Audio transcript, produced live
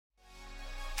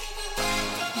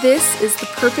This is the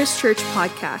Purpose Church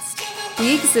podcast.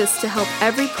 We exist to help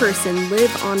every person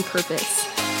live on purpose.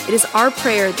 It is our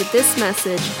prayer that this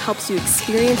message helps you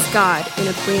experience God in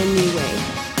a brand new way.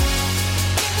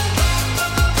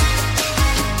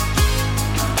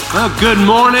 Well, good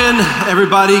morning,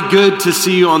 everybody. Good to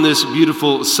see you on this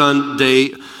beautiful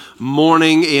Sunday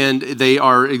morning. And they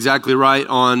are exactly right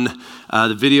on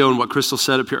the video, and what Crystal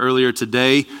said up here earlier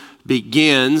today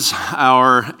begins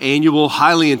our annual,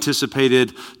 highly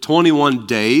anticipated 21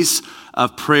 days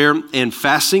of prayer and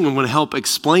fasting. I'm going to help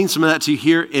explain some of that to you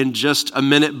here in just a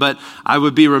minute, but I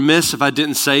would be remiss if I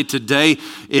didn't say today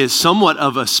is somewhat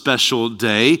of a special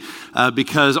day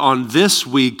because on this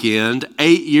weekend,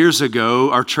 8 years ago,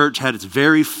 our church had its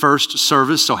very first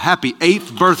service. So happy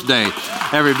 8th birthday,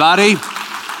 everybody.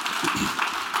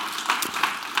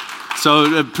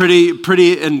 So a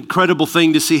pretty incredible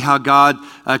thing to see how God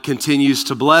continues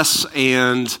to bless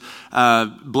and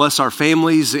bless our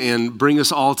families and bring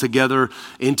us all together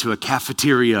into a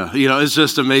cafeteria. You know, it's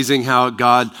just amazing how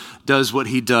God does what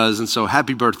he does. And so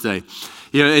happy birthday.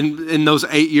 You know, in those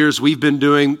 8 years, we've been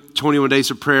doing 21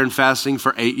 days of prayer and fasting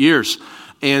for 8 years.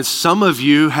 And some of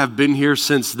you have been here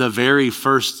since the very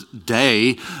first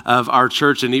day of our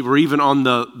church, and we're even on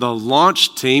the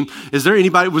launch team. Was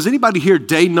anybody here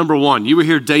day number one? You were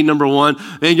here day number one.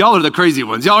 Man, y'all are the crazy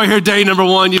ones. Y'all are here day number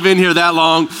one. You've been here that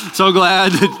long. So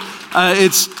glad.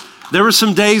 There were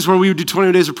some days where we would do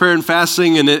 21 days of prayer and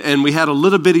fasting, and we had a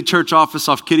little bitty church office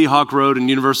off Kitty Hawk Road in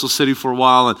Universal City for a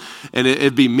while, and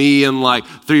it'd be me and like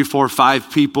 3, 4,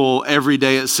 5 people every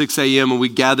day at 6 a.m., and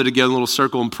we'd gather together in a little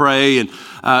circle and pray, and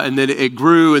then it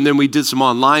grew, and then we did some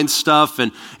online stuff,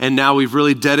 and now we've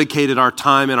really dedicated our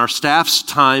time and our staff's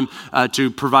time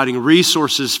to providing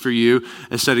resources for you.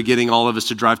 Instead of getting all of us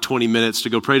to drive 20 minutes to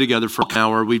go pray together for an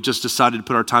hour, we've just decided to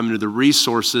put our time into the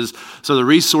resources. So the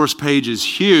resource page is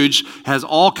huge, has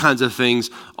all kinds of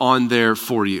things on there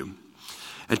for you.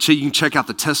 And you can check out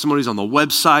the testimonies on the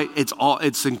website.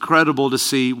 It's incredible to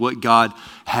see what God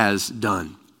has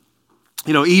done.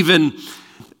 You know, even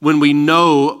when we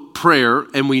know prayer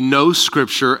and we know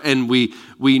scripture and we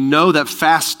know that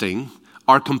fasting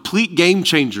are complete game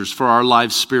changers for our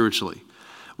lives spiritually.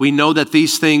 We know that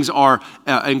these things are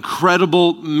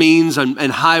incredible means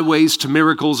and highways to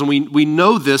miracles, and we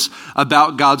know this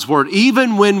about God's word.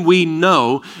 Even when we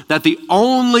know that the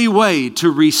only way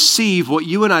to receive what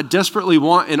you and I desperately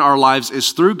want in our lives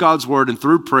is through God's word and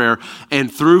through prayer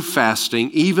and through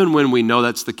fasting, even when we know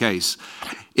that's the case,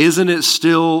 isn't it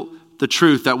still the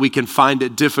truth that we can find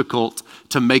it difficult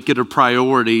to make it a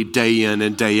priority day in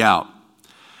and day out?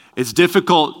 It's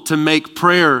difficult to make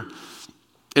prayer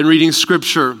and reading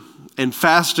scripture and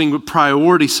fasting a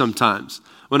priority sometimes.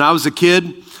 When I was a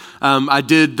kid, I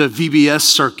did the VBS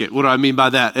circuit. What do I mean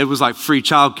by that? It was like free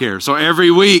childcare. So every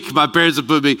week, my parents would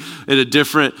put me in a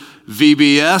different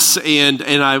VBS, and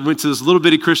I went to this little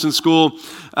bitty Christian school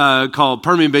called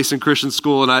Permian Basin Christian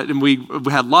School, and we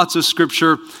had lots of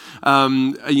scripture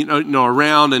around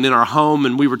and in our home,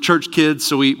 and we were church kids,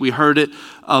 so we heard it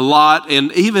a lot,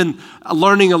 and even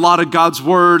learning a lot of God's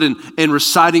word and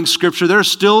reciting scripture. There are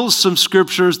still some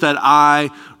scriptures that I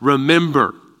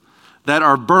remember that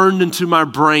are burned into my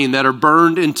brain, that are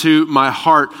burned into my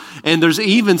heart. And there's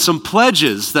even some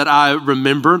pledges that I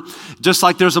remember. Just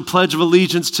like there's a pledge of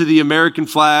allegiance to the American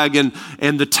flag and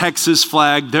the Texas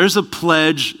flag, there's a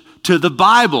pledge to the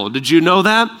Bible. Did you know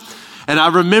that? And I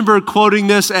remember quoting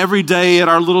this every day at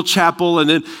our little chapel and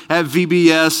then at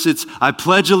VBS. It's, I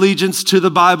pledge allegiance to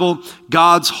the Bible,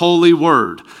 God's holy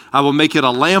word. I will make it a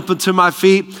lamp unto my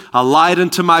feet, a light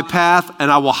unto my path,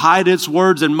 and I will hide its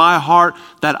words in my heart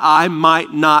that I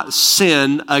might not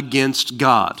sin against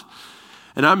God.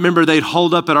 And I remember they'd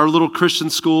hold up at our little Christian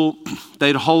school,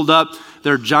 they'd hold up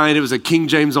their giant, it was a King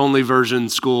James only version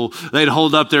school. They'd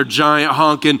hold up their giant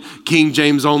honking King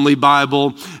James only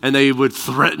Bible, and they would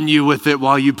threaten you with it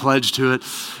while you pledged to it.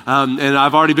 And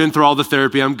I've already been through all the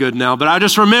therapy, I'm good now. But I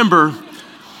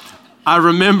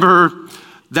remember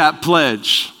that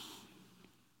pledge.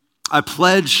 I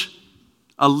pledge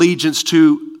allegiance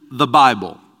to the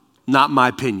Bible, not my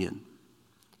opinion.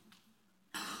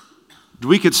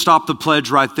 We could stop the pledge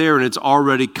right there, and it's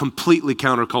already completely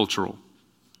countercultural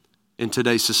in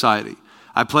today's society.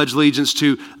 I pledge allegiance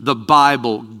to the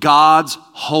Bible, God's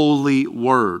holy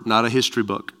word, not a history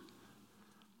book.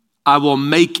 I will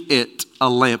make it a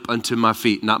lamp unto my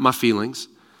feet, not my feelings.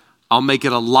 I'll make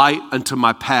it a light unto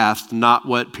my path, not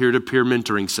what peer-to-peer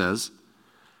mentoring says.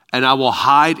 And I will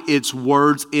hide its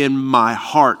words in my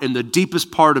heart, in the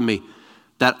deepest part of me,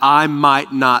 that I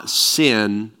might not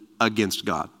sin against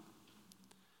God.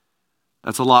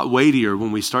 That's a lot weightier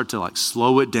when we start to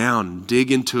slow it down and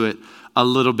dig into it a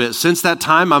little bit. Since that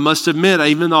time, I must admit,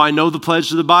 even though I know the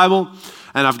pledge of the Bible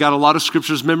and I've got a lot of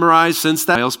scriptures memorized since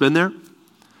that, anybody else been there?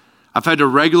 I've had to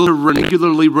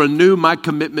regularly renew my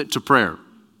commitment to prayer.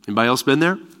 Anybody else been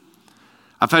there?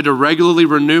 I've had to regularly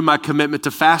renew my commitment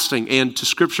to fasting and to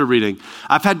scripture reading.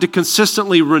 I've had to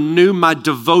consistently renew my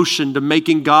devotion to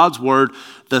making God's word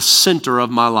the center of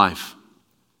my life.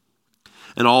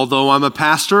 And although I'm a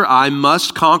pastor, I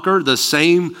must conquer the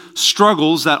same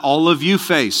struggles that all of you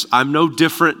face. I'm no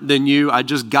different than you. I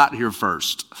just got here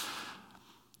first.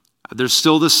 There's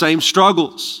still the same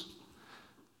struggles,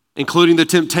 including the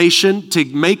temptation to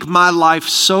make my life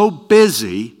so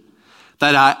busy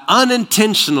that I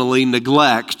unintentionally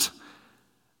neglect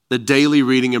the daily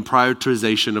reading and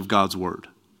prioritization of God's word.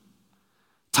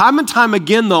 Time and time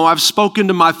again, though, I've spoken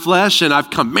to my flesh and I've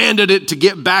commanded it to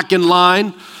get back in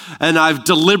line. And I've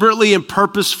deliberately and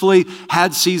purposefully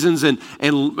had seasons and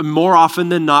more often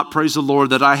than not, praise the Lord,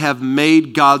 that I have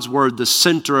made God's word the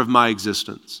center of my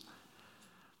existence.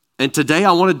 And today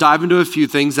I want to dive into a few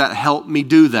things that help me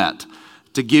do that,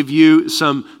 to give you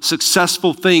some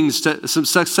successful things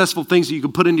that you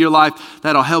can put into your life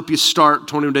that'll help you start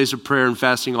 21 days of prayer and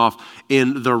fasting off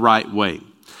in the right way.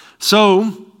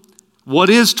 So,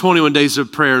 what is 21 days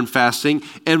of prayer and fasting,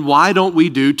 and why don't we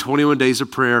do 21 days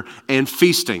of prayer and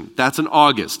feasting? That's in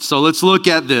August. So let's look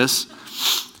at this.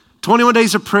 21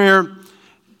 days of prayer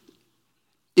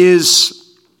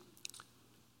is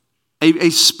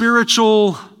a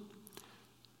spiritual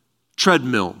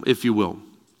treadmill, if you will.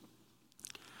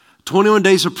 21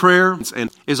 days of prayer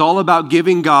is all about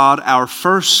giving God our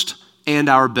first and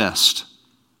our best,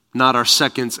 not our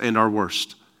seconds and our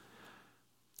worst.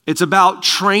 It's about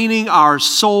training our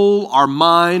soul, our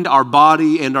mind, our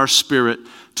body, and our spirit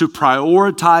to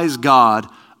prioritize God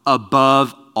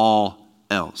above all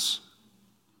else.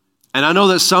 And I know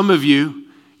that some of you,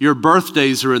 your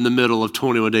birthdays are in the middle of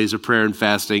 21 days of prayer and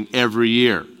fasting every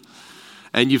year.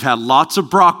 And you've had lots of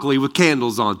broccoli with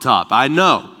candles on top. I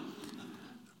know.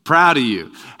 Proud of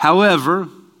you. However,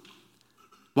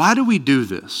 why do we do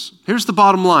this? Here's the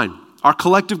bottom line. Our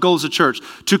collective goal as a church,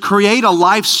 to create a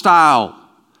lifestyle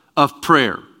of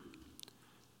prayer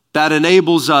that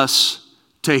enables us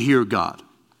to hear God.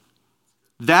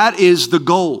 That is the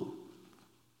goal.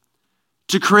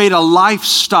 To create a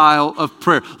lifestyle of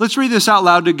prayer. Let's read this out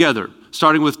loud together,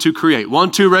 starting with to create.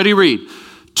 1, 2, ready, read.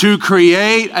 To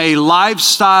create a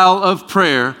lifestyle of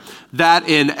prayer that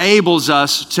enables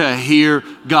us to hear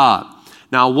God.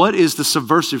 Now, what is the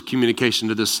subversive communication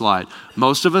to this slide?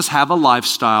 Most of us have a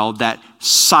lifestyle that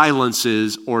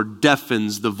silences or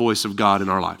deafens the voice of God in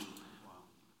our life.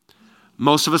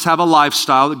 Most of us have a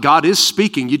lifestyle that God is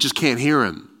speaking, you just can't hear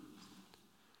him.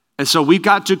 And so we've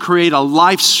got to create a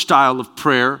lifestyle of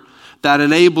prayer that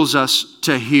enables us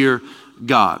to hear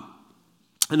God.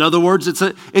 In other words,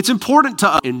 it's important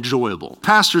to enjoyable.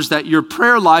 Pastors, that your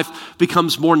prayer life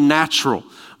becomes more natural,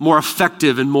 more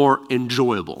effective, and more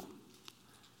enjoyable.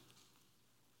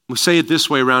 We say it this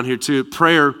way around here too.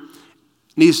 Prayer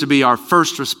needs to be our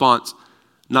first response,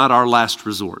 not our last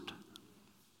resort.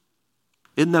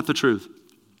 Isn't that the truth?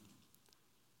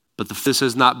 But this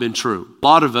has not been true. A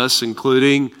lot of us,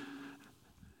 including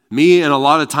me and a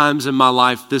lot of times in my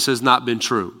life, this has not been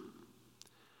true.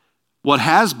 What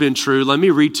has been true, let me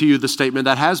read to you the statement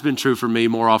that has been true for me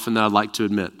more often than I'd like to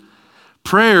admit.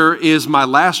 Prayer is my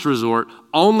last resort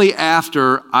only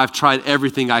after I've tried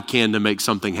everything I can to make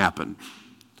something happen.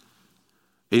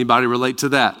 Anybody relate to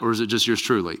that, or is it just yours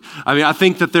truly? I mean, I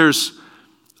think that there's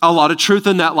a lot of truth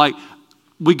in that. Like,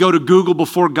 we go to Google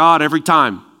before God every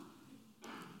time.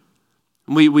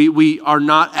 We are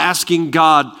not asking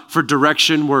God for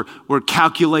direction. We're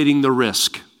calculating the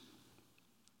risk.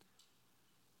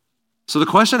 So the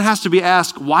question has to be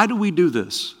asked, why do we do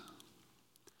this?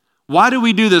 Why do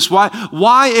we do this?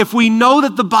 Why, if we know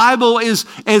that the Bible is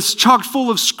chock full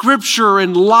of scripture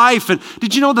and life, and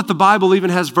did you know that the Bible even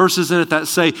has verses in it that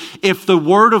say, if the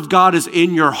word of God is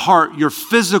in your heart, your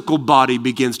physical body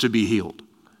begins to be healed?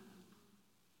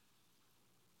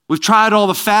 We've tried all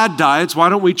the fad diets. Why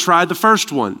don't we try the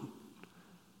first one?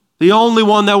 The only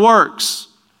one that works.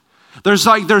 There's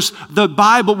the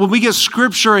Bible. When we get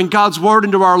scripture and God's word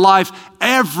into our life,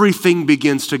 everything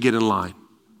begins to get in line.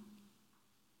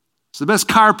 It's the best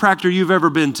chiropractor you've ever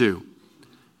been to.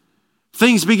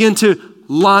 Things begin to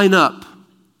line up.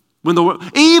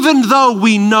 Even though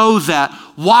we know that,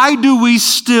 why do we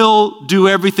still do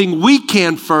everything we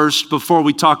can first before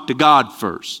we talk to God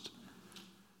first?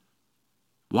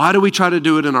 Why do we try to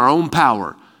do it in our own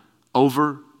power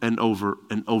over and over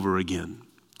and over again?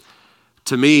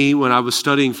 To me, when I was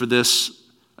studying for this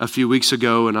a few weeks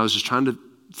ago and I was just trying to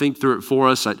think through it for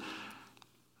us,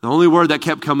 The only word that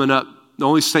kept coming up, the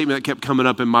only statement that kept coming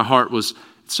up in my heart was,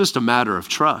 it's just a matter of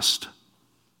trust.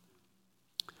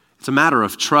 It's a matter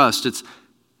of trust.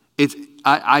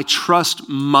 I trust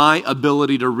my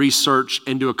ability to research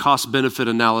and do a cost-benefit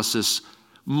analysis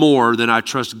more than I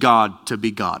trust God to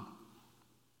be God.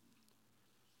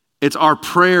 It's our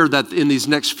prayer that in these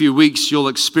next few weeks, you'll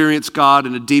experience God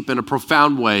in a deep and a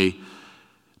profound way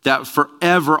that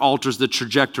forever alters the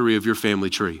trajectory of your family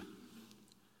tree.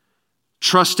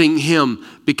 Trusting Him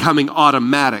becoming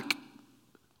automatic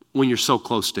when you're so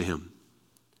close to Him.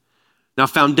 Now,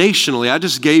 foundationally, I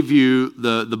just gave you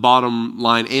the bottom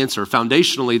line answer.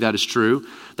 Foundationally, that is true,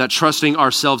 that trusting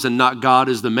ourselves and not God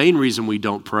is the main reason we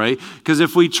don't pray. Because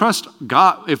if we trust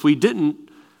God, if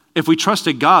we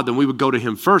trusted God, then we would go to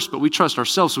Him first, but we trust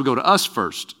ourselves, so we go to us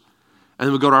first. And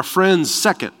then we go to our friends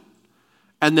second.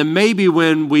 And then maybe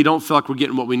when we don't feel like we're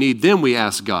getting what we need, then we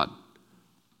ask God.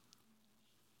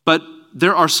 But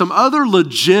there are some other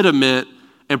legitimate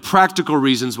and practical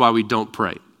reasons why we don't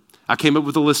pray. I came up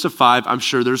with a list of 5. I'm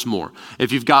sure there's more.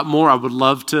 If you've got more, I would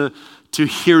love to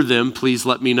hear them. Please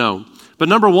let me know. But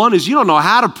number 1 is you don't know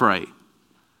how to pray.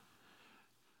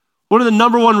 One of the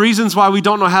number 1 reasons why we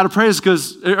don't know how to pray is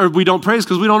because we don't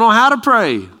know how to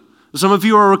pray. Some of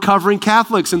you are recovering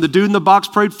Catholics and the dude in the box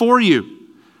prayed for you.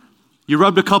 You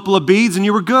rubbed a couple of beads and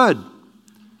you were good.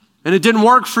 And it didn't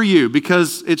work for you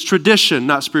because it's tradition,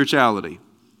 not spirituality.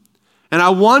 And I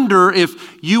wonder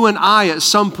if you and I at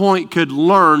some point could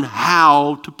learn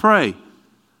how to pray.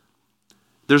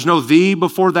 There's no thee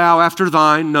before thou after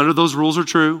thine. None of those rules are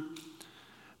true.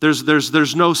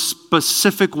 There's no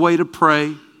specific way to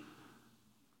pray.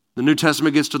 The New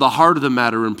Testament gets to the heart of the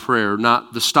matter in prayer,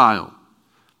 not the style.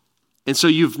 And so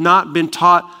you've not been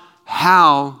taught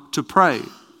how to pray.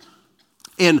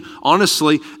 And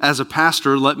honestly, as a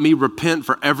pastor, let me repent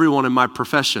for everyone in my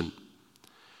profession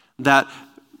that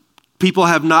people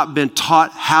have not been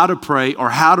taught how to pray or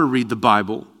how to read the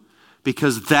Bible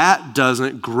because that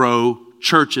doesn't grow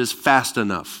churches fast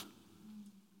enough.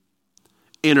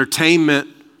 Entertainment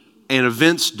and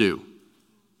events do.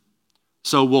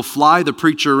 So we'll fly the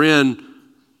preacher in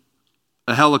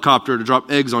a helicopter to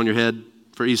drop eggs on your head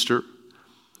for Easter.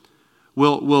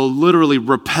 We'll literally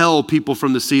repel people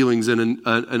from the ceilings in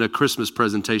a Christmas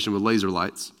presentation with laser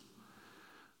lights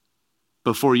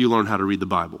before you learn how to read the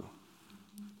Bible.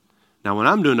 Now, when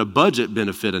I'm doing a budget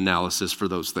benefit analysis for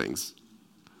those things,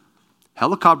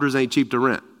 helicopters ain't cheap to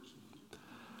rent.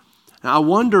 Now, I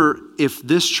wonder if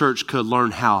this church could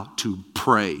learn how to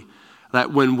pray.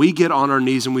 That when we get on our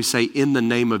knees and we say, in the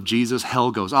name of Jesus,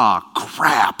 hell goes,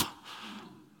 crap.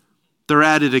 They're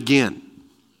at it again.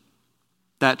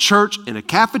 That church in a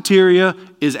cafeteria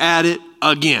is at it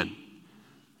again.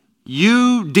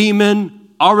 You, demon,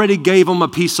 already gave them a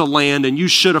piece of land and you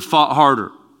should have fought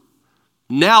harder.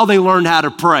 Now they learned how to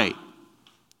pray.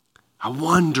 I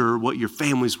wonder what your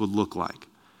families would look like.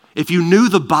 If you knew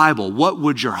the Bible, what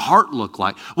would your heart look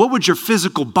like? What would your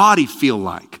physical body feel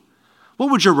like? What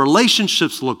would your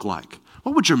relationships look like?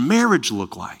 What would your marriage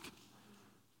look like?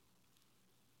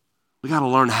 We got to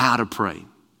learn how to pray.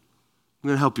 I'm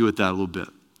going to help you with that a little bit.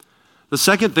 The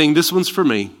second thing, this one's for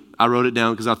me. I wrote it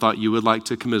down because I thought you would like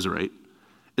to commiserate,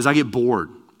 is I get bored.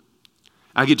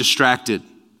 I get distracted.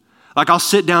 Like I'll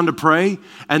sit down to pray,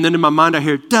 and then in my mind I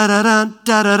hear da-da-dun,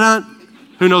 da-da-dun.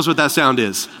 Who knows what that sound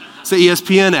is? It's the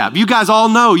ESPN app. You guys all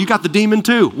know. You got the demon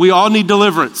too. We all need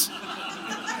deliverance.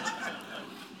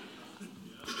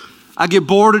 I get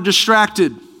bored or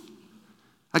distracted.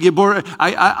 I get bored.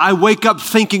 I wake up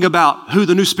thinking about who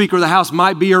the new Speaker of the House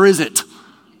might be or isn't.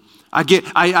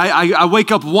 I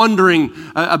wake up wondering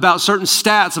about certain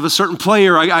stats of a certain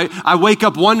player. I wake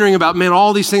up wondering about,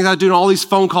 all these things I do and all these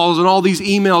phone calls and all these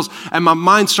emails, and my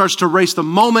mind starts to race the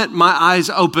moment my eyes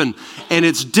open. And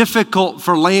it's difficult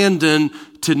for Landon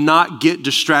to not get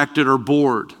distracted or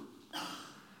bored.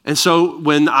 And so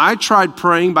when I tried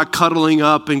praying by cuddling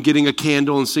up and getting a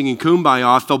candle and singing Kumbaya,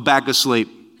 I fell back asleep.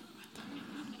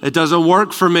 It doesn't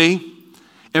work for me.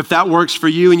 If that works for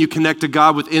you and you connect to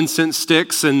God with incense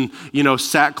sticks and,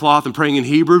 sackcloth and praying in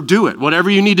Hebrew, do it.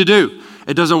 Whatever you need to do.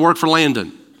 It doesn't work for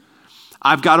Landon.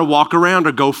 I've got to walk around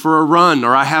or go for a run,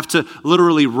 or I have to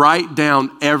literally write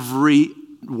down every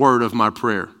word of my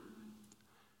prayer.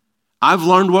 I've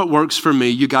learned what works for me.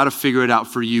 You got to figure it out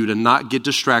for you to not get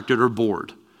distracted or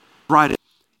bored. Write it.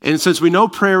 And since we know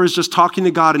prayer is just talking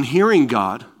to God and hearing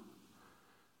God,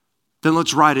 then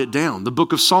let's write it down. The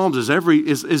book of Psalms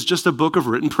is just a book of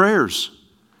written prayers.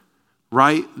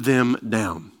 Write them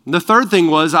down. And the third thing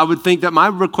was I would think that my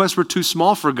requests were too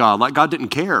small for God, like God didn't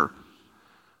care.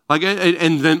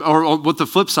 And then, or what the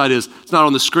flip side is, it's not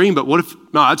on the screen, but what if,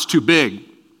 no, that's too big.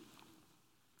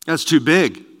 That's too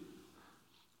big.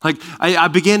 Like, I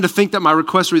began to think that my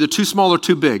requests were either too small or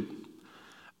too big.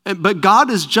 But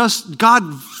God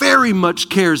very much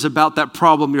cares about that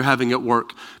problem you're having at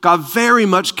work. God very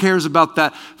much cares about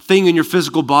that thing in your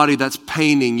physical body that's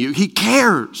paining you. He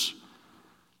cares.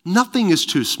 Nothing is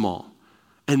too small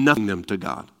and nothing them to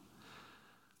God.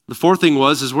 The fourth thing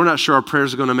is we're not sure our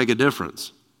prayers are going to make a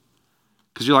difference.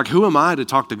 Because you're like, who am I to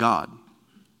talk to God?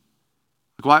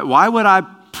 Like, why would I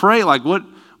pray? Like,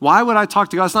 why would I talk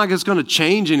to God? It's not like it's going to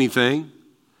change anything.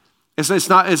 It's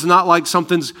not like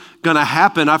something's going to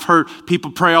happen. I've heard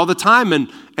people pray all the time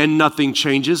and nothing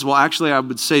changes. Well, actually, I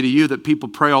would say to you that people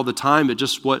pray all the time, but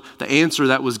just what the answer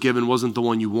that was given wasn't the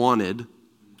one you wanted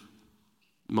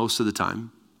most of the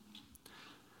time.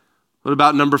 What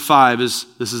about number 5? This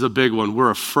is a big one.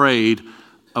 We're afraid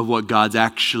of what God's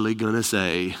actually going to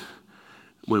say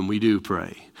when we do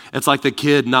pray. It's like the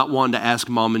kid not wanting to ask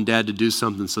mom and dad to do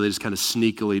something, so they just kind of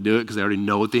sneakily do it because they already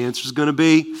know what the answer is going to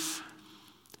be.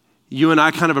 You and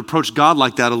I kind of approach God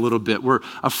like that a little bit. We're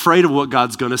afraid of what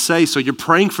God's going to say. So you're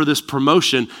praying for this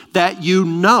promotion that you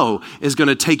know is going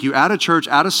to take you out of church,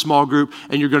 out of small group,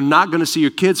 and you're not going to see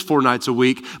your kids 4 nights a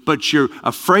week, but you're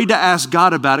afraid to ask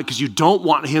God about it because you don't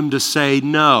want him to say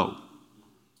no.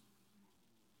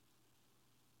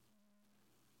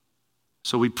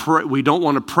 So we don't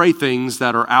want to pray things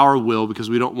that are our will because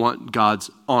we don't want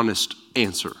God's honest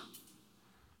answer,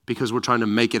 because we're trying to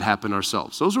make it happen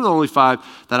ourselves. Those are the only 5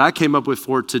 that I came up with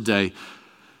for today.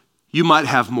 You might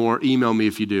have more. Email me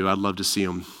if you do. I'd love to see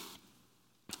them.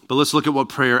 But let's look at what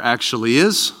prayer actually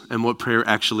is and what prayer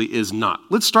actually is not.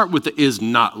 Let's start with the is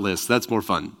not list. That's more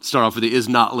fun. Start off with the is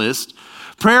not list.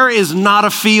 Prayer is not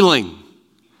a feeling.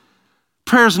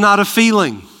 Prayer is not a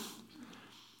feeling.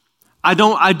 I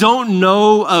don't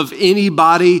know of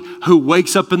anybody who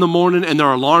wakes up in the morning and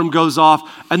their alarm goes off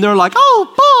and they're like, oh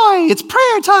boy, it's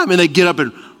prayer time. And they get up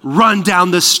and run down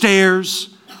the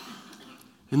stairs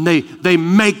and they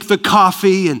make the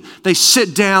coffee and they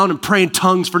sit down and pray in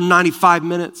tongues for 95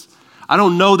 minutes. I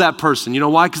don't know that person. You know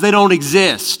why? Because they don't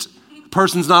exist. The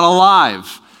person's not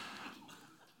alive.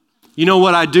 You know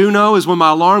what I do know is when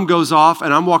my alarm goes off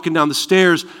and I'm walking down the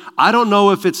stairs, I don't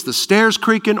know if it's the stairs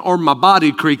creaking or my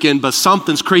body creaking, but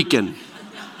something's creaking.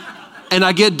 And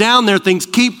I get down there, things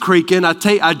keep creaking.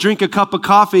 I drink a cup of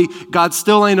coffee. God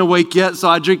still ain't awake yet, so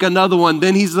I drink another one.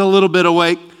 Then he's a little bit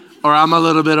awake, or I'm a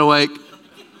little bit awake.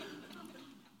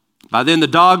 By then the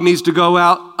dog needs to go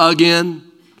out again.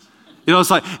 You know,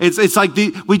 it's like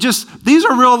these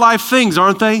are real life things,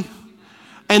 aren't they?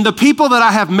 And the people that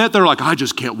I have met, they're like, I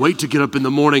just can't wait to get up in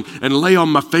the morning and lay on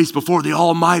my face before the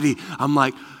Almighty. I'm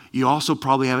like, you also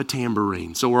probably have a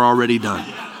tambourine, so we're already done.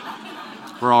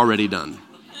 We're already done.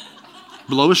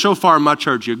 Blow a shofar in my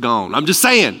church, you're gone. I'm just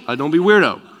saying, don't be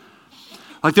weirdo.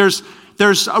 Like there's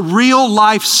a real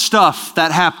life stuff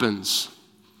that happens.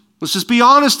 Let's just be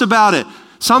honest about it.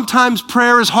 Sometimes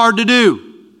prayer is hard to do.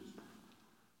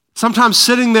 Sometimes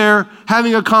sitting there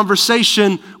having a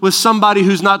conversation with somebody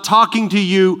who's not talking to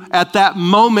you at that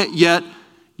moment yet,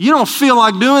 you don't feel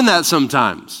like doing that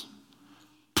sometimes.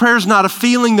 Prayer's not a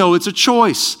feeling though, it's a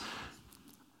choice.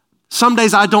 Some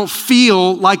days I don't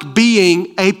feel like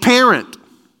being a parent,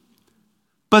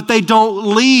 but they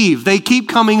don't leave. They keep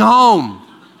coming home.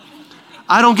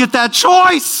 I don't get that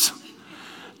choice.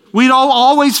 We don't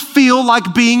always feel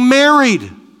like being married,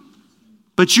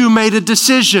 but you made a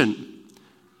decision.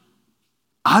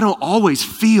 I don't always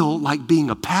feel like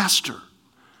being a pastor,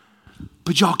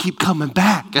 but y'all keep coming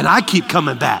back, and I keep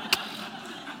coming back.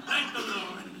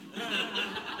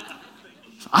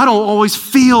 I don't always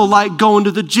feel like going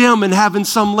to the gym and having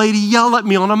some lady yell at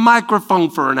me on a microphone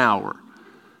for an hour.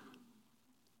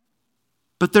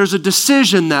 But there's a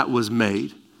decision that was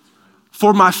made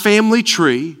for my family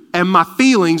tree, and my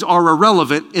feelings are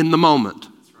irrelevant in the moment.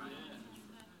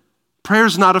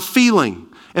 Prayer's not a feeling.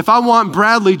 If I want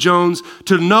Bradley Jones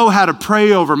to know how to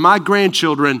pray over my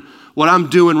grandchildren, what I'm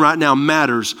doing right now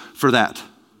matters for that.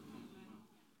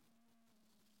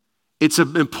 It's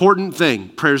an important thing.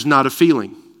 Prayer's not a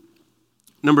feeling.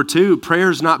 Number 2,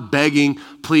 prayer's not begging,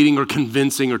 pleading, or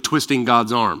convincing or twisting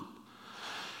God's arm.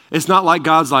 It's not like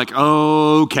God's like,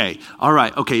 okay, all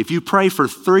right, okay, if you pray for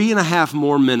 3.5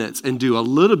 more minutes and do a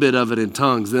little bit of it in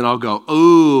tongues, then I'll go,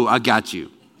 oh, I got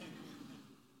you.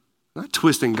 Not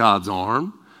twisting God's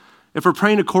arm. If we're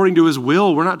praying according to his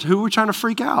will, who are we trying to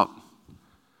freak out?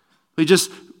 We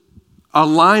just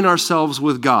align ourselves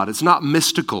with God. It's not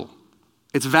mystical.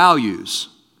 It's values.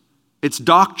 It's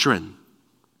doctrine.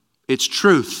 It's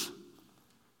truth.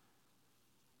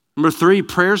 Number 3,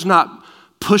 prayer's not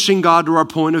pushing God to our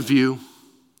point of view.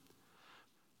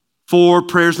 4,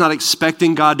 prayer is not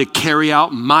expecting God to carry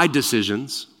out my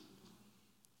decisions.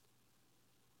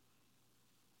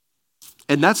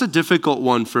 And that's a difficult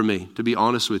one for me, to be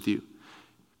honest with you,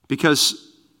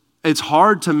 because it's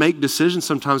hard to make decisions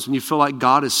sometimes when you feel like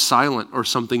God is silent or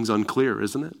something's unclear,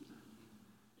 isn't it?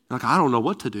 Like, I don't know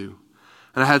what to do.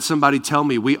 And I had somebody tell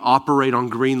me, we operate on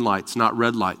green lights, not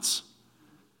red lights.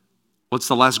 What's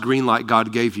the last green light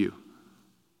God gave you?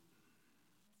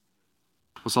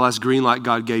 What's the last green light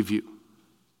God gave you?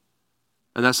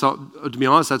 And that's not, to be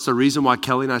honest, that's the reason why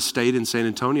Kelly and I stayed in San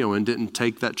Antonio and didn't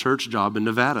take that church job in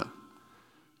Nevada.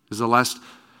 Because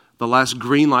the last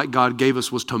green light God gave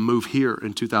us was to move here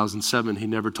in 2007. He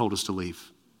never told us to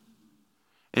leave.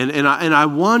 And I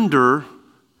wonder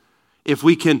if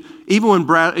we can, even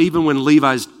when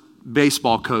Levi's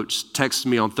baseball coach texted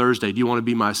me on Thursday, do you want to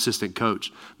be my assistant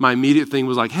coach? My immediate thing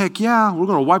was like, heck yeah, we're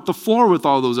going to wipe the floor with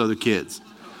all those other kids.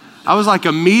 I was like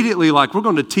immediately like, we're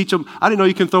going to teach them. I didn't know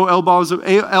you can throw elbows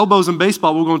in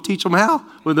baseball. We're going to teach them how.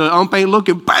 When the ump ain't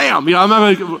looking, bam. You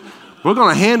know, we're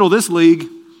going to handle this league.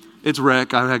 It's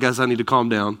wreck. I guess I need to calm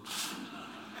down.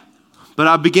 But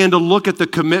I began to look at the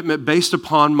commitment based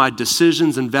upon my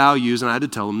decisions and values, and I had to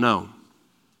tell them no.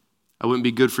 I wouldn't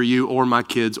be good for you or my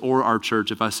kids or our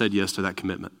church if I said yes to that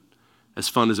commitment, as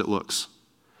fun as it looks.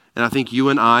 And I think you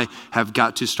and I have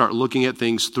got to start looking at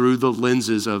things through the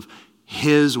lenses of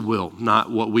His will, not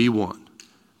what we want.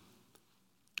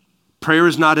 Prayer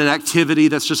is not an activity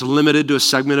that's just limited to a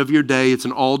segment of your day. It's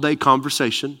an all-day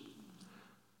conversation.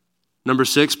 Number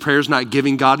 6, prayer is not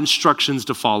giving God instructions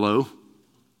to follow.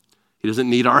 He doesn't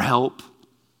need our help.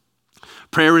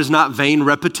 Prayer is not vain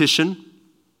repetition.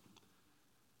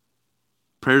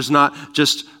 Prayer is not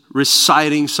just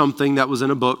reciting something that was in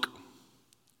a book.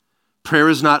 Prayer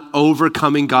is not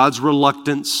overcoming God's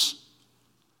reluctance.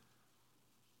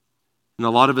 And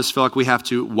a lot of us feel like we have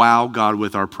to wow God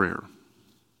with our prayer.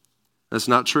 That's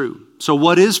not true. So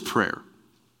what is prayer?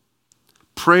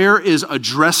 Prayer is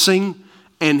addressing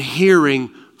and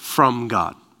hearing from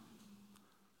God.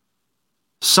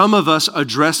 Some of us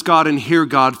address God and hear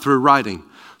God through writing.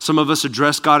 Some of us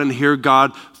address God and hear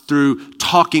God through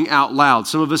talking out loud.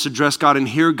 Some of us address God and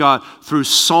hear God through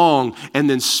song and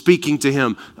then speaking to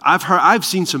Him. I've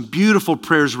seen some beautiful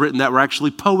prayers written that were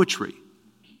actually poetry.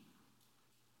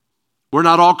 We're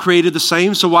not all created the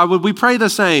same, so why would we pray the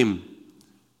same?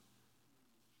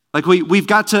 Like we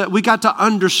got to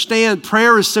understand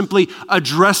prayer is simply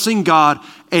addressing God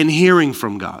and hearing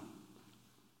from God.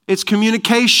 It's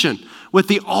communication with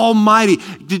the Almighty.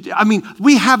 I mean,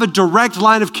 we have a direct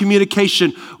line of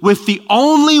communication with the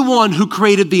only one who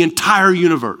created the entire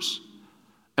universe.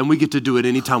 And we get to do it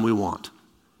anytime we want.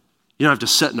 You don't have to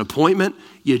set an appointment,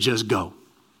 you just go.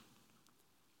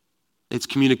 It's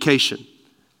communication.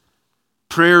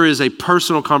 Prayer is a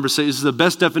personal conversation. This is the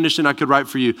best definition I could write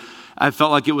for you. I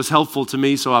felt like it was helpful to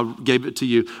me, so I gave it to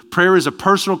you. Prayer is a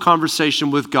personal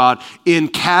conversation with God in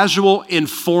casual,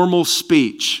 informal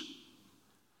speech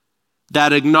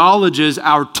that acknowledges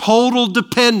our total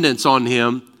dependence on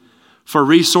Him for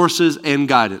resources and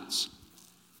guidance.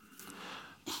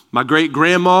 My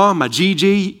great-grandma, my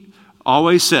Gigi,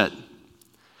 always said,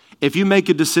 if you make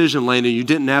a decision, Landon, you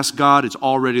didn't ask God, it's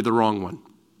already the wrong one.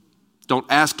 Don't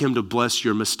ask Him to bless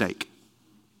your mistake.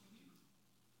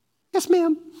 Yes,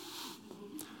 ma'am.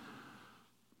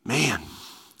 Man,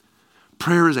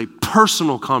 prayer is a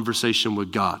personal conversation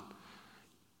with God.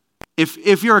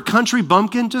 If you're a country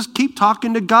bumpkin, just keep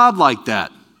talking to God like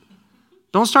that.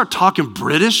 Don't start talking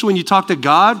British when you talk to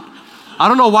God. I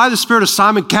don't know why the spirit of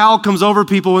Simon Cowell comes over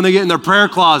people when they get in their prayer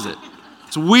closet.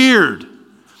 It's weird.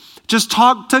 Just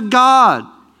talk to God.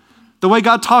 The way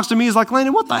God talks to me is like,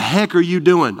 Landon, what the heck are you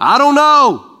doing? I don't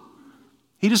know.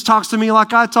 He just talks to me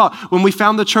like I talk. When we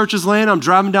found the church's land, I'm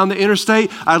driving down the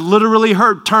interstate. I literally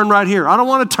heard, turn right here. I don't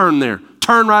want to turn there.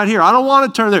 Turn right here. I don't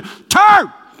want to turn there.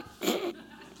 Turn!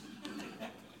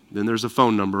 Then there's a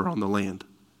phone number on the land.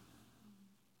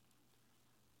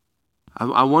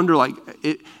 I wonder, like,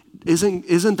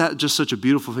 isn't that just such a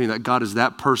beautiful thing that God is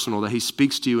that personal, that He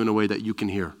speaks to you in a way that you can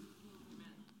hear?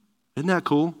 Isn't that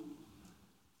cool?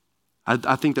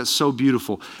 I think that's so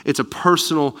beautiful. It's a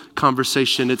personal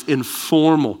conversation. It's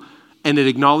informal, and it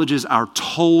acknowledges our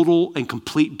total and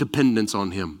complete dependence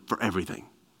on Him for everything.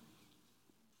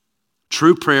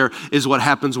 True prayer is what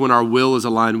happens when our will is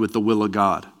aligned with the will of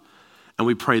God, and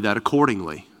we pray that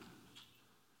accordingly.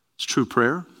 It's true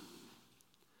prayer.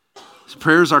 So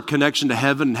prayer is our connection to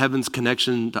heaven and heaven's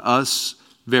connection to us,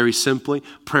 very simply.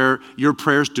 Your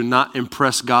prayers do not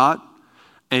impress God,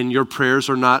 and your prayers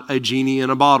are not a genie in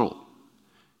a bottle.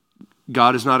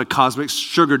 God is not a cosmic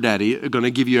sugar daddy going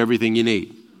to give you everything you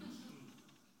need.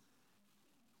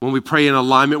 when we pray in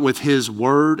alignment with his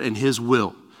word and his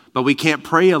will. But we can't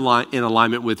pray in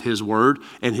alignment with his word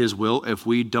and his will if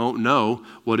we don't know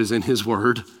what is in his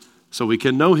word so we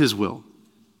can know his will.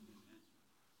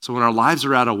 So when our lives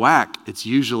are out of whack, it's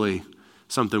usually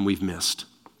something we've missed.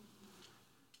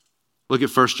 Look at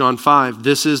 1 John 5.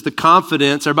 This is the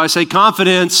confidence. Everybody say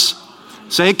confidence.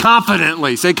 Say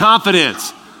confidently. Say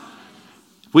confidence.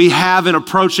 We have in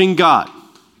approaching God.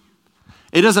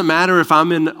 It doesn't matter if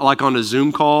I'm on a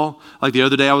Zoom call. Like the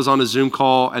other day I was on a Zoom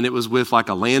call and it was with like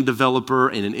a land developer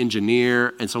and an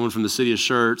engineer and someone from the city of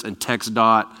Schertz and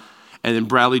TxDOT. And then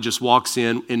Bradley just walks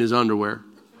in his underwear.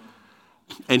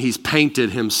 And he's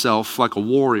painted himself like a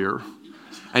warrior.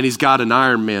 And he's got an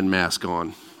Iron Man mask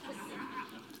on.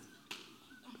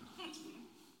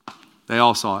 They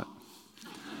all saw it.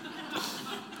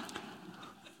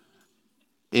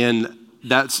 And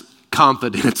that's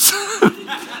confidence.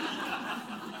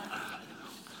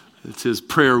 It's his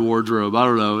prayer wardrobe. I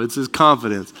don't know. It's his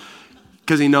confidence.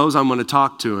 Because he knows I'm going to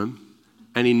talk to him.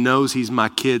 And he knows he's my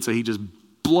kid. So he just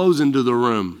blows into the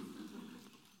room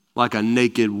like a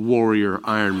naked warrior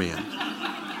Iron Man.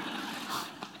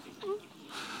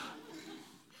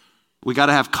 We got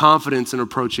to have confidence in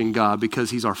approaching God because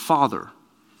he's our Father.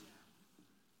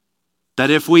 That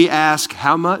if we ask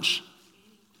how much?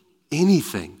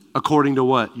 Anything. According to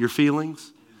what? Your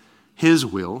feelings? His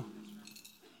will.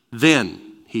 Then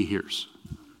he hears.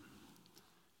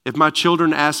 If my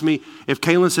children ask me, if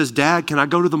Kaylin says, Dad, can I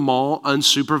go to the mall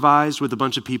unsupervised with a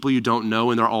bunch of people you don't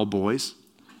know and they're all boys?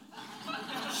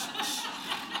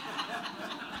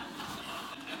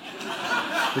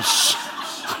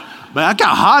 But I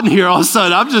got hot in here all of a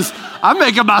sudden. I'm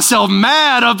making myself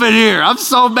mad up in here. I'm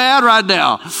so mad right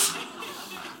now.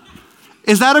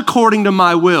 Is that according to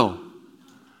my will?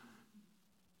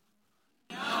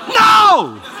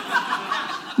 No!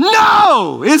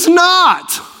 No, it's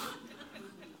not.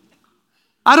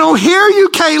 I don't hear you,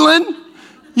 Kaylin.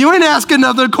 You ain't asking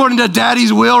nothing according to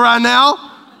Daddy's will right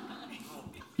now.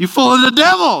 You're full of the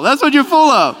devil. That's what you're full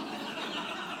of.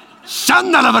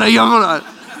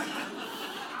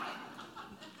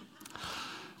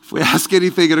 If we ask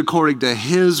anything according to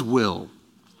his will,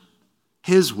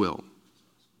 his will,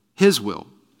 his will.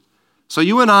 So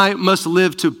you and I must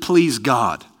live to please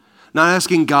God, not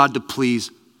asking God to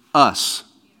please us.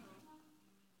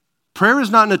 Prayer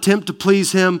is not an attempt to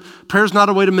please him. Prayer is not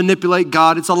a way to manipulate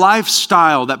God. It's a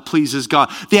lifestyle that pleases God.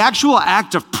 The actual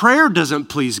act of prayer doesn't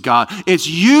please God. It's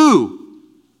you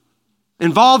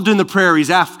involved in the prayer he's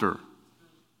after.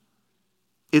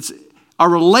 It's our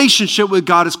relationship with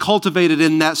God is cultivated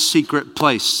in that secret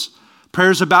place.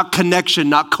 Prayer is about connection,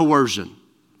 not coercion.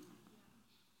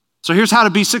 So here's how to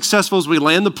be successful as we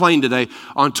land the plane today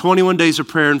on 21 days of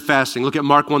prayer and fasting. Look at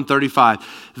Mark 1:35.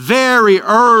 Very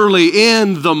early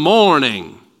in the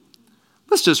morning.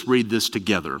 Let's just read this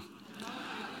together.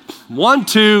 1,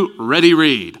 2, ready,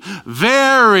 read.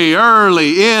 Very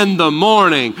early in the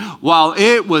morning, while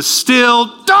it was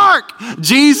still dark,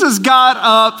 Jesus got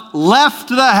up, left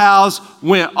the house,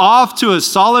 went off to a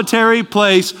solitary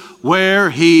place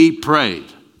where he prayed.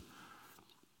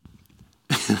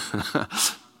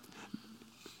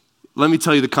 Let me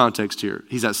tell you the context here.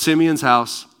 He's at Simeon's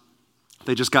house.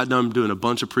 They just got done doing a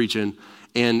bunch of preaching.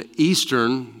 And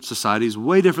Eastern society is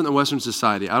way different than Western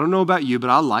society. I don't know about you, but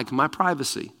I like my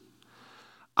privacy.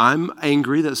 I'm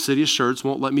angry that City of Schertz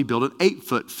won't let me build an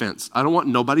 8-foot fence. I don't want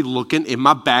nobody looking in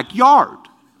my backyard.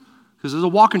 Because there's a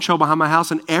walking trail behind my house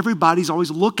and everybody's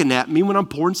always looking at me when I'm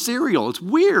pouring cereal. It's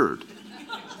weird.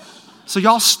 So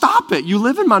y'all stop it. You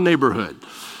live in my neighborhood.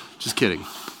 Just kidding.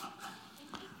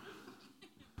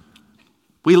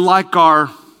 We like our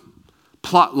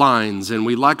plot lines and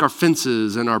we like our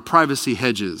fences and our privacy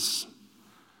hedges.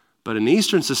 But in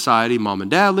Eastern society, mom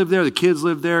and dad live there, the kids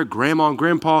live there, grandma and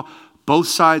grandpa, both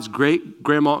sides,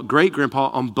 great-grandma, great-grandpa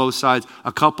on both sides,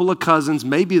 a couple of cousins,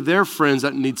 maybe their friends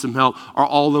that need some help are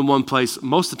all in one place.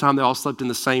 Most of the time, they all slept in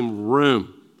the same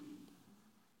room.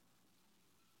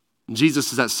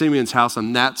 Jesus is at Simeon's house,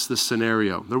 and that's the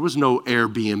scenario. There was no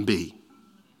Airbnb.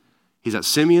 He's at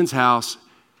Simeon's house.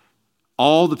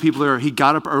 All the people there, he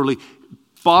got up early.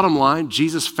 Bottom line,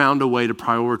 Jesus found a way to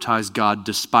prioritize God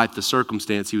despite the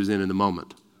circumstance he was in the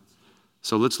moment.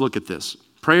 So let's look at this.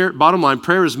 Prayer, bottom line,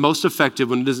 prayer is most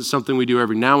effective when it isn't something we do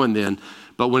every now and then,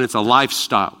 but when it's a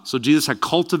lifestyle. So Jesus had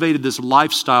cultivated this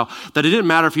lifestyle that it didn't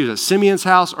matter if he was at Simeon's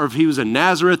house or if he was in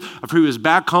Nazareth or if he was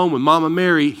back home with Mama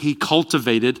Mary, he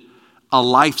cultivated a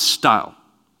lifestyle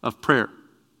of prayer.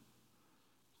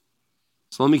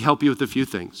 So let me help you with a few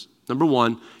things. Number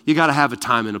one, you got to have a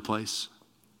time and a place.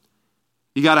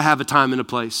 You got to have a time and a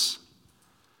place.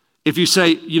 If you say,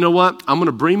 you know what, I'm going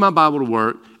to bring my Bible to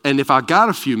work And if I got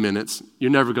a few minutes,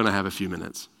 you're never going to have a few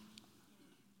minutes.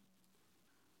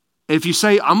 If you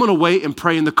say, I'm going to wait and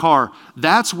pray in the car,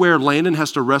 that's where Landon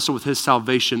has to wrestle with his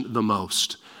salvation the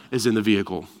most, is in the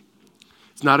vehicle.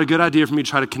 It's not a good idea for me to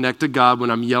try to connect to God when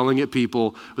I'm yelling at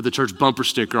people with the church bumper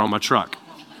sticker on my truck.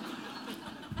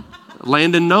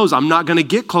 Landon knows I'm not going to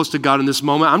get close to God in this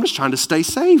moment. I'm just trying to stay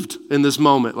saved in this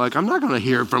moment. Like, I'm not going to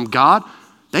hear from God.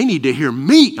 They need to hear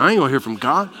me. I ain't going to hear from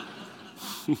God.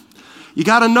 You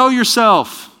got to know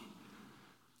yourself.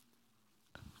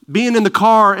 Being in the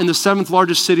car in the 7th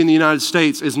largest city in the United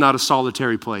States is not a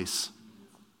solitary place.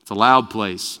 It's a loud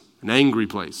place, an angry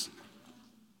place.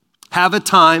 Have a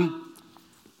time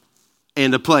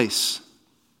and a place.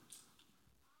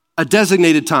 A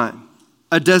designated time,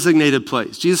 a designated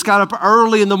place. Jesus got up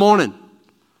early in the morning.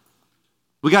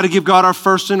 We got to give God our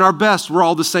first and our best. We're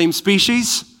all the same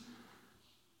species.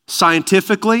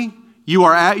 Scientifically, you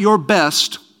are at your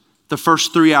best the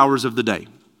first 3 hours of the day.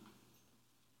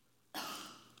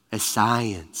 It's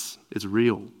science. It's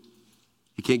real.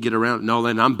 You can't get around it. No,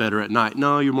 then I'm better at night.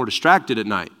 No, you're more distracted at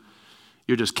night.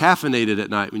 You're just caffeinated at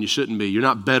night when you shouldn't be. You're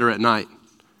not better at night.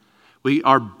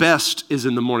 Our best is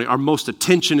in the morning. Our most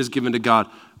attention is given to God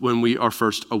when we are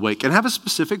first awake. And have a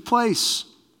specific place.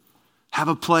 Have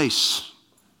a place.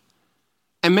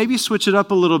 And maybe switch it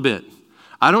up a little bit.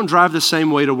 I don't drive the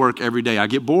same way to work every day. I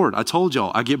get bored. I told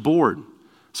y'all, I get bored.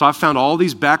 So I found all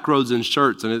these back roads and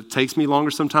shirts, and it takes me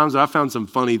longer sometimes, but I found some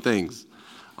funny things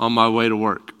on my way to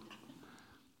work.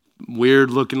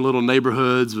 Weird looking little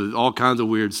neighborhoods with all kinds of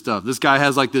weird stuff. This guy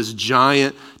has like this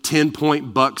giant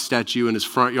 10-point buck statue in his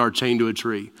front yard chained to a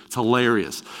tree. It's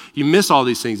hilarious. You miss all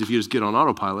these things if you just get on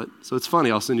autopilot. So it's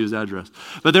funny. I'll send you his address.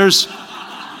 But there's...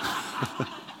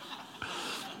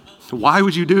 Why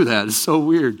would you do that? It's so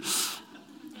weird.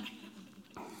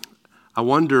 I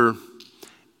wonder...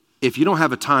 if you don't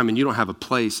have a time and you don't have a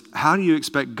place, how do you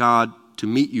expect God to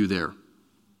meet you there?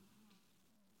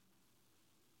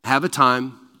 Have a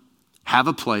time, have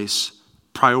a place,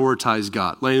 prioritize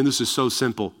God. Landon, this is so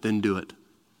simple, then do it.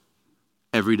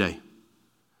 Every day.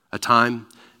 A time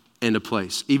and a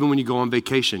place. Even when you go on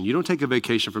vacation, you don't take a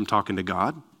vacation from talking to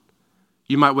God.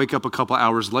 You might wake up a couple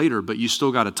hours later, but you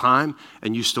still got a time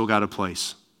and you still got a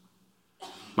place.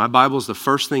 My Bible is the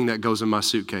first thing that goes in my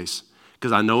suitcase.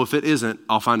 Because I know if it isn't,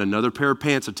 I'll find another pair of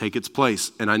pants to take its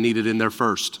place, and I need it in there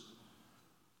first.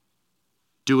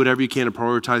 Do whatever you can to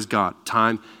prioritize God,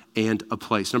 time and a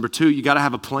place. Number 2, you got to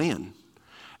have a plan.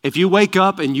 If you wake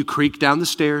up and you creak down the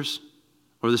stairs,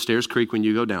 or the stairs creak when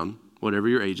you go down, whatever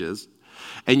your age is,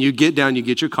 and you get down, you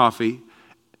get your coffee,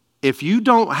 if you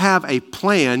don't have a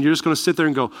plan, you're just going to sit there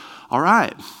and go, all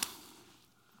right,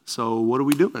 so what are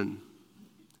we doing?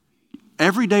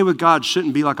 Every day with God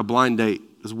shouldn't be like a blind date.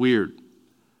 It's weird.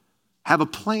 Have a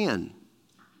plan.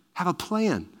 Have a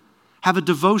plan. Have a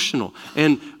devotional.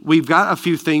 And we've got a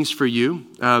few things for you.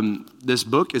 This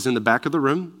book is in the back of the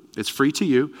room. It's free to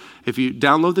you. If you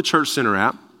download the Church Center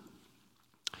app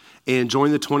and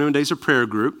join the 21 Days of Prayer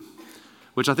group,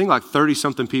 which I think like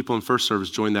 30-something people in first service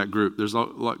joined that group. There's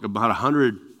like about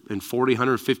 140,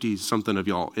 150 something of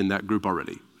y'all in that group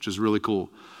already, which is really cool.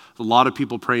 A lot of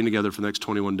people praying together for the next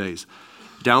 21 days.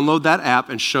 Download that app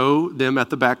and show them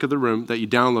at the back of the room that you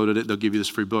downloaded it. They'll give you this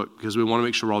free book because we want to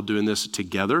make sure we're all doing this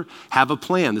together. Have a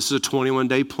plan. This is a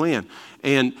 21-day plan.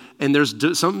 And there's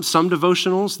some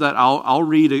devotionals that I'll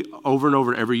read over and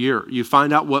over every year. You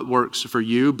find out what works for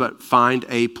you, but find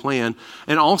a plan.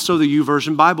 And also the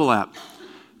YouVersion Bible app.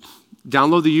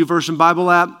 Download the YouVersion Bible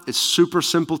app. It's super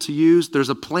simple to use. There's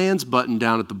a plans button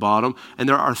down at the bottom, and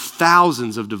there are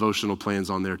thousands of devotional plans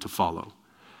on there to follow.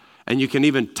 And you can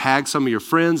even tag some of your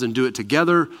friends and do it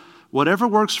together. Whatever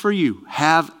works for you,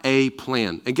 have a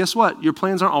plan. And guess what? Your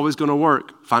plans aren't always going to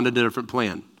work. Find a different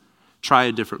plan. Try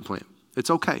a different plan. It's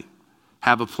okay.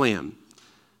 Have a plan.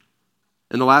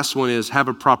 And the last one is have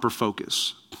a proper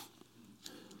focus.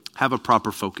 Have a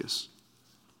proper focus.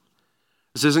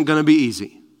 This isn't going to be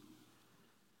easy.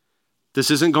 This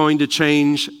isn't going to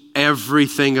change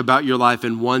everything about your life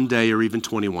in one day or even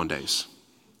 21 days.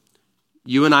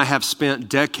 You and I have spent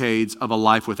decades of a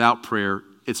life without prayer.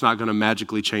 It's not going to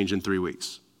magically change in 3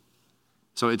 weeks.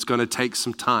 So it's going to take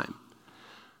some time.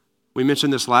 We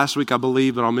mentioned this last week, I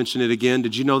believe, but I'll mention it again.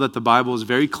 Did you know that the Bible is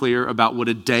very clear about what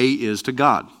a day is to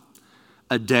God?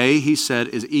 A day, he said,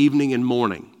 is evening and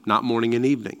morning, not morning and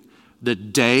evening. The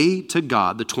day to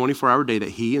God, the 24-hour day that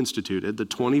he instituted, the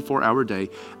 24-hour day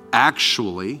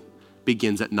actually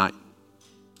begins at night.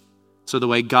 So the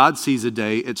way God sees a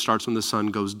day, it starts when the sun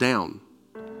goes down.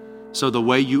 So the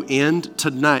way you end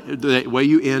tonight, the way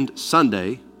you end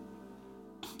Sunday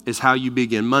is how you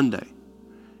begin Monday.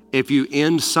 If you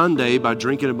end Sunday by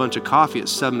drinking a bunch of coffee at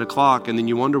 7 o'clock and then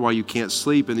you wonder why you can't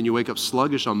sleep and then you wake up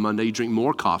sluggish on Monday, you drink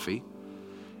more coffee.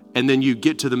 And then you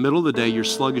get to the middle of the day, you're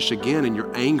sluggish again and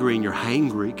you're angry and you're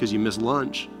hangry because you missed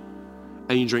lunch.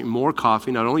 And you drink more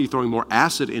coffee. Not only are you throwing more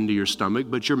acid into your stomach,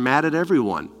 but you're mad at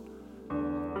everyone.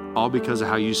 All because of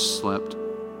how you slept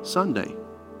Sunday.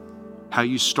 How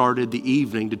you started the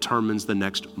evening determines the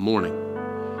next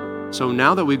morning. So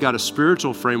now that we've got a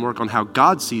spiritual framework on how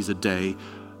God sees a day,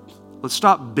 let's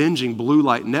stop binging blue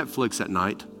light Netflix at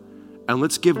night and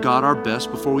let's give God our best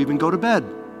before we even go to bed.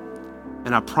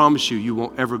 And I promise you, you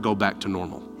won't ever go back to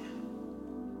normal.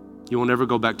 You won't ever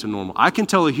go back to normal. I can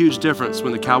tell a huge difference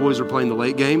when the Cowboys are playing the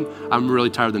late game. I'm really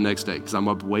tired the next day because I'm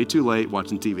up way too late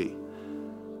watching TV.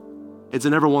 It's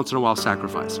an every once in a while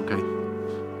sacrifice, okay?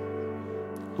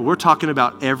 But we're talking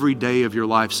about every day of your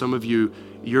life. Some of you,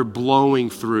 you're blowing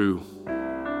through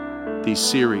these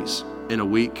series in a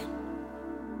week.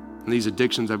 And these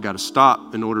addictions have got to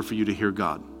stop in order for you to hear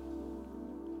God.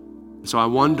 So I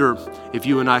wonder if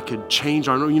you and I could change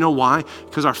our, you know why?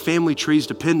 Because our family trees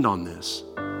depend on this.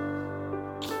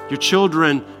 Your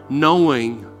children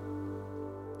knowing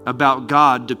about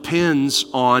God depends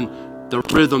on the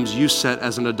rhythms you set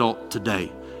as an adult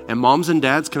today. And moms and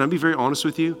dads, can I be very honest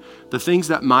with you? The things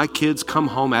that my kids come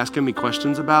home asking me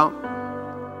questions about,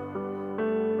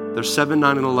 they're 7,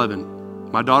 9, and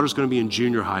 11. My daughter's going to be in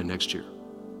junior high next year.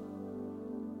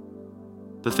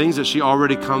 The things that she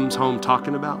already comes home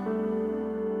talking about,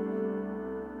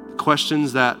 the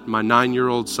questions that my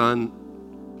 9-year-old son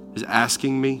is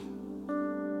asking me.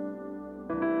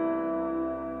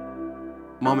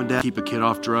 Mom and dad keep a kid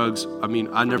off drugs. I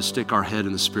never stick our head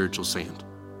in the spiritual sand.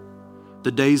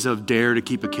 The days of dare to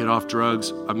keep a kid off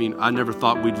drugs, I never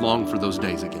thought we'd long for those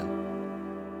days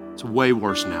again. It's way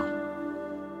worse now.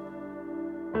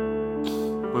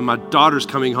 When my daughter's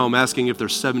coming home asking if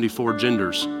there's 74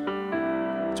 genders,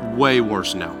 it's way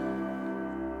worse now.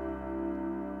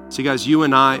 See, guys, you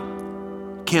and I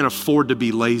can't afford to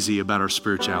be lazy about our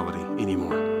spirituality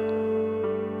anymore.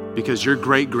 Because your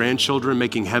great-grandchildren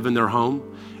making heaven their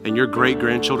home and your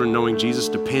great-grandchildren knowing Jesus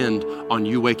depend on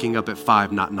you waking up at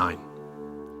 5, not 9.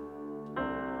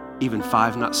 Even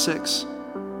 5, not 6.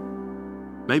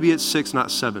 Maybe it's 6, not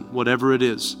 7. Whatever it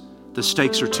is, the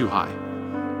stakes are too high.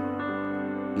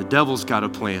 And the devil's got a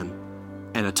plan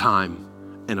and a time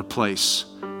and a place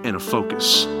and a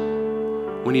focus.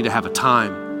 We need to have a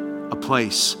time, a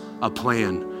place, a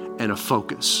plan, and a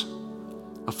focus.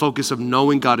 A focus of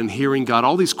knowing God and hearing God.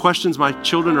 All these questions my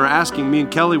children are asking, me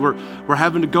and Kelly, we're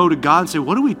having to go to God and say,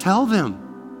 what do we tell them?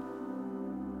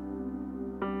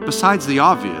 Besides the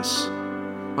obvious,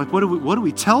 like what do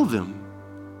we tell them?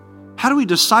 How do we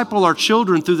disciple our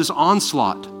children through this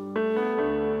onslaught?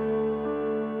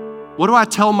 What do I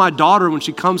tell my daughter when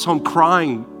she comes home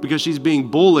crying because she's being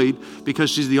bullied because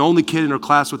she's the only kid in her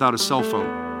class without a cell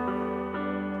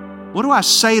phone? What do I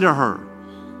say to her?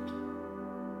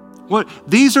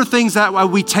 These are things that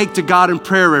we take to God in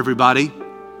prayer, everybody.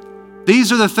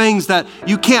 These are the things that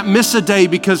you can't miss a day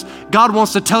because God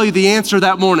wants to tell you the answer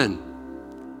that morning.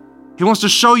 He wants to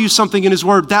show you something in His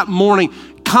Word that morning.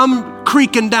 Come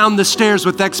creaking down the stairs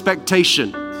with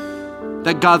expectation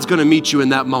that God's going to meet you in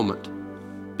that moment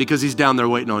because He's down there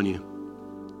waiting on you.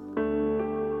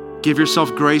 Give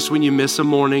yourself grace when you miss a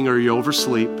morning or you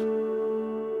oversleep.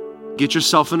 Get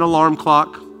yourself an alarm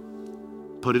clock.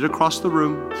 Put it across the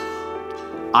room.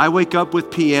 I wake up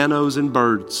with pianos and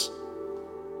birds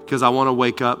because I want to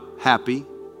wake up happy.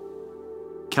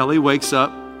 Kelly wakes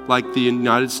up like the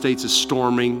United States is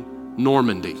storming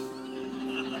Normandy.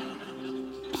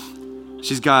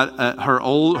 She's got her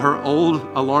old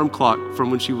alarm clock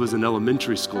from when she was in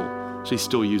elementary school. She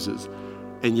still uses.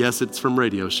 And yes, it's from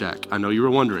Radio Shack. I know you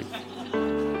were wondering.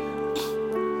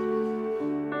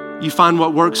 You find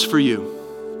what works for you.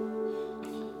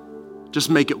 Just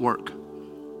make it work.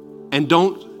 And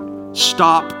don't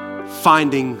stop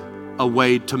finding a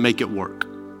way to make it work.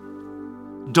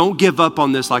 Don't give up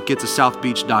on this like it's a South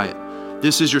Beach diet.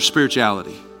 This is your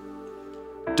spirituality.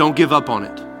 Don't give up on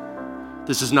it.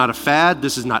 This is not a fad.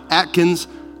 This is not Atkins.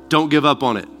 Don't give up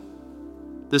on it.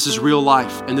 This is real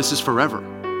life, and this is forever.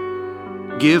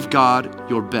 Give God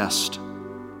your best.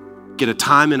 Get a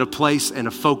time and a place and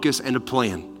a focus and a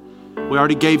plan. We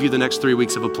already gave you the next 3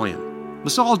 weeks of a plan.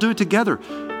 Let's all do it together.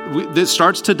 This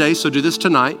starts today, so do this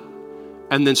tonight,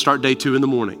 and then start day 2 in the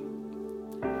morning.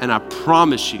 And I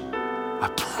promise you,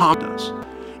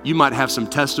 you might have some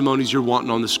testimonies you're wanting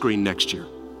on the screen next year.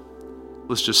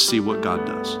 Let's just see what God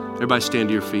does. Everybody stand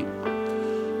to your feet.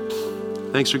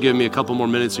 Thanks for giving me a couple more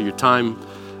minutes of your time.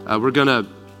 We're gonna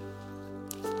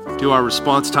do our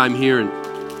response time here, and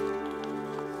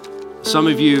Some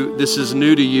of you, this is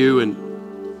new to you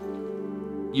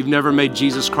and you've never made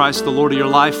Jesus Christ the Lord of your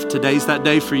life. Today's that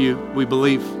day for you, we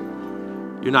believe.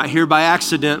 You're not here by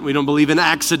accident. We don't believe in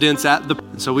accidents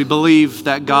so we believe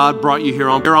that God brought you here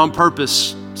on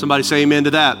purpose. Somebody say amen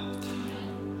to that.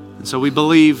 And so we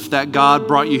believe that God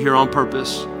brought you here on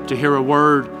purpose to hear a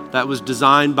word that was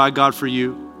designed by God for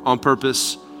you on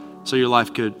purpose so your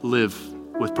life could live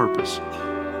with purpose.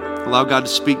 Allow God to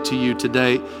speak to you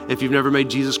today. If you've never made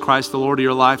Jesus Christ the Lord of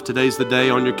your life, today's the day.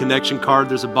 On your connection card,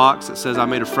 there's a box that says, I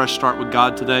made a fresh start with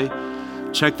God today.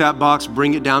 Check that box,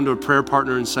 bring it down to a prayer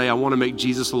partner and say, I want to make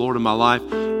Jesus the Lord of my life.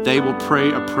 They will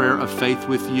pray a prayer of faith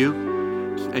with you,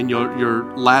 and your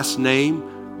last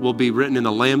name will be written in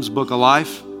the Lamb's Book of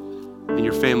Life, and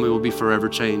your family will be forever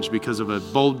changed because of a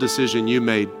bold decision you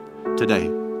made today.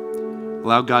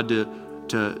 Allow God to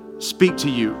speak to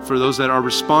you. For those that are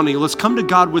responding, let's come to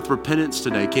God with repentance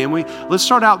today, can we? Let's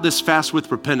start out this fast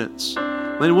with repentance.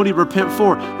 Then what do you repent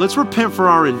for? Let's repent for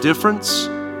our indifference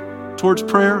towards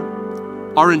prayer,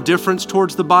 our indifference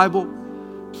towards the Bible,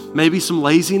 maybe some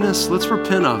laziness. Let's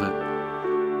repent of it.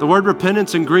 The word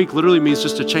repentance in Greek literally means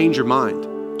just to change your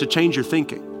mind, to change your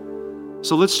thinking.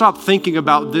 So let's stop thinking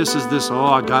about this as this, oh,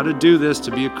 I got to do this to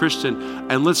be a Christian,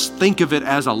 and let's think of it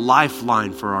as a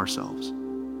lifeline for ourselves.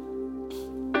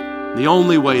 The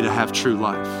only way to have true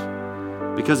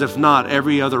life. Because if not,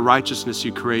 every other righteousness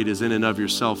you create is in and of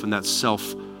yourself, and that's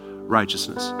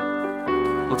self-righteousness.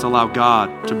 Let's allow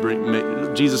God to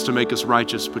bring Jesus to make us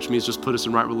righteous, which means just put us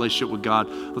in right relationship with God.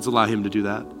 Let's allow him to do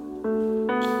that.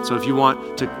 So if you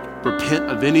want to repent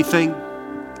of anything,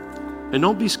 and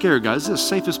don't be scared, guys. This is the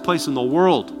safest place in the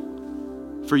world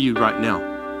for you right now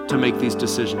to make these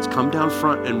decisions. Come down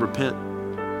front and repent.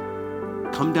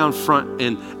 Come down front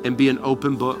and be an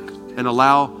open book and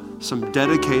allow some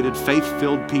dedicated,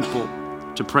 faith-filled people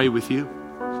to pray with you.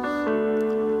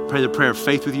 Pray the prayer of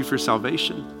faith with you for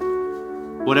salvation.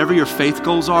 Whatever your faith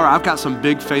goals are, I've got some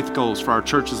big faith goals for our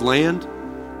church's land,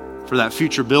 for that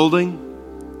future building.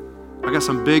 I got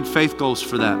some big faith goals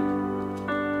for that.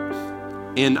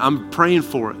 And I'm praying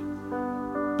for it.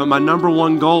 But my number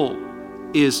one goal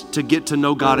is to get to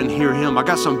know God and hear him. I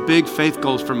got some big faith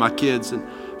goals for my kids and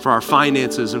for our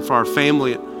finances and for our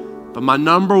family. But my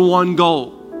number one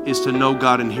goal is to know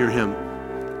God and hear him.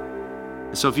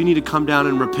 And so if you need to come down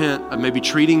and repent of maybe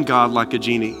treating God like a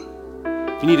genie,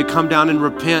 if you need to come down and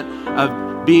repent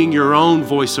of being your own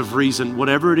voice of reason,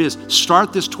 whatever it is,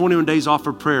 start this 21 days off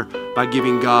of prayer by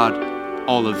giving God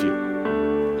all of you.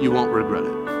 You won't regret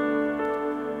it.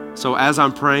 So as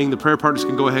I'm praying, the prayer partners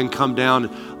can go ahead and come down.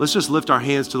 Let's just lift our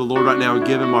hands to the Lord right now and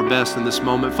give him our best in this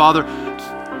moment. Father,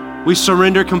 we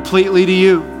surrender completely to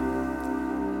you.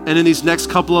 And in these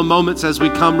next couple of moments, as we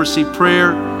come receive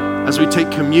prayer, as we take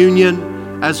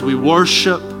communion, as we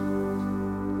worship,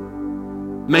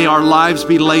 may our lives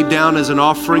be laid down as an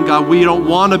offering. God, we don't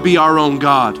want to be our own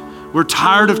God. We're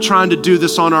tired of trying to do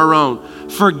this on our own.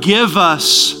 Forgive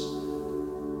us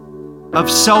of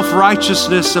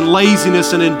self-righteousness and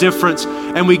laziness and indifference.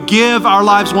 And we give our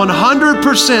lives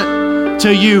 100%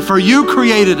 to you, for you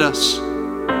created us.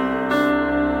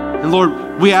 And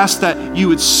Lord, we ask that you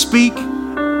would speak.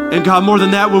 And God, more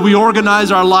than that, would we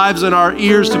organize our lives and our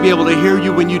ears to be able to hear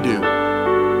you when you do.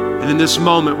 And in this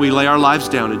moment, we lay our lives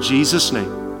down in Jesus'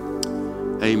 name.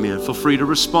 Amen. Feel free to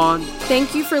respond.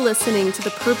 Thank you for listening to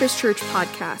the Purpose Church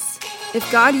podcast.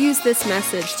 If God used this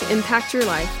message to impact your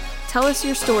life, tell us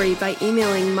your story by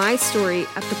emailing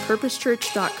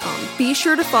mystory@thepurposechurch.com. Be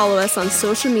sure to follow us on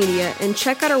social media and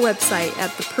check out our website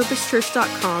at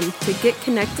thepurposechurch.com to get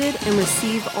connected and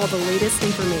receive all the latest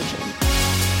information.